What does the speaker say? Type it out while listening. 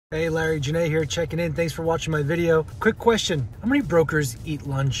Hey Larry, Janae here checking in. Thanks for watching my video. Quick question. How many brokers eat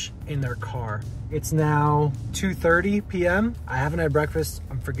lunch in their car? It's now 2:30 p.m. I haven't had breakfast.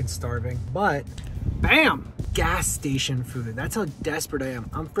 I'm freaking starving. But bam! Gas station food. That's how desperate I am.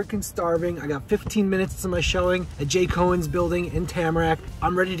 I'm freaking starving. I got 15 minutes to my showing at Jay Cohen's building in Tamarack.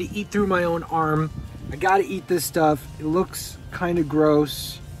 I'm ready to eat through my own arm. I gotta eat this stuff. It looks kind of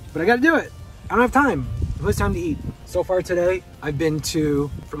gross, but I gotta do it. I don't have time. It's time to eat. So far today, I've been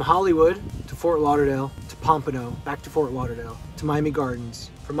from Hollywood to Fort Lauderdale to Pompano, back to Fort Lauderdale to Miami Gardens,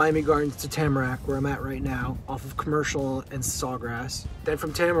 from Miami Gardens to Tamarack, where I'm at right now, off of Commercial and Sawgrass. Then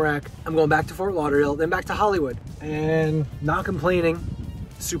from Tamarack, I'm going back to Fort Lauderdale, then back to Hollywood. And not complaining,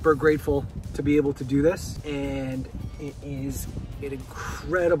 super grateful to be able to do this. And it is an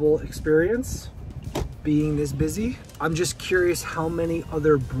incredible experience being this busy. I'm just curious how many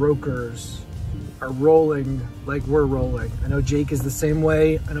other brokers are rolling like we're rolling. I know Jake is the same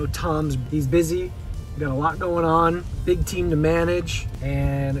way. I know he's busy. We got a lot going on, big team to manage,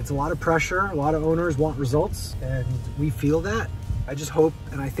 and it's a lot of pressure. A lot of owners want results, and we feel that. I just hope,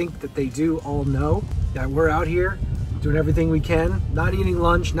 and I think that they do all know that we're out here doing everything we can, not eating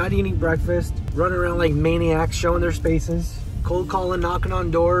lunch, not eating breakfast, running around like maniacs, showing their spaces, cold calling, knocking on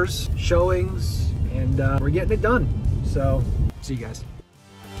doors, showings, and we're getting it done. So, see you guys.